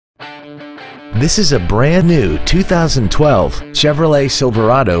This is a brand new 2012 Chevrolet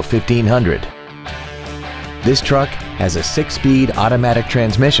Silverado 1500. This truck has a 6-speed automatic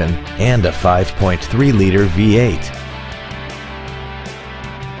transmission and a 5.3-liter V8.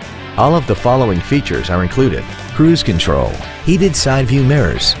 All of the following features are included: cruise control, heated side view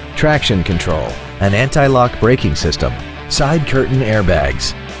mirrors, traction control, an anti-lock braking system, side curtain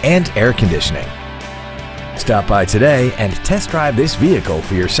airbags, and air conditioning. Stop by today and test drive this vehicle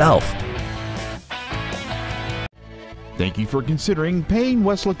for yourself. Thank you for considering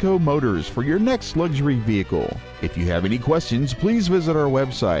PayneWeslacoMotors for your next luxury vehicle. If you have any questions, please visit our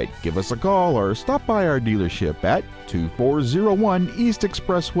website, give us a call, or stop by our dealership at 2401 East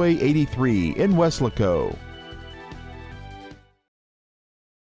Expressway 83 in Weslaco.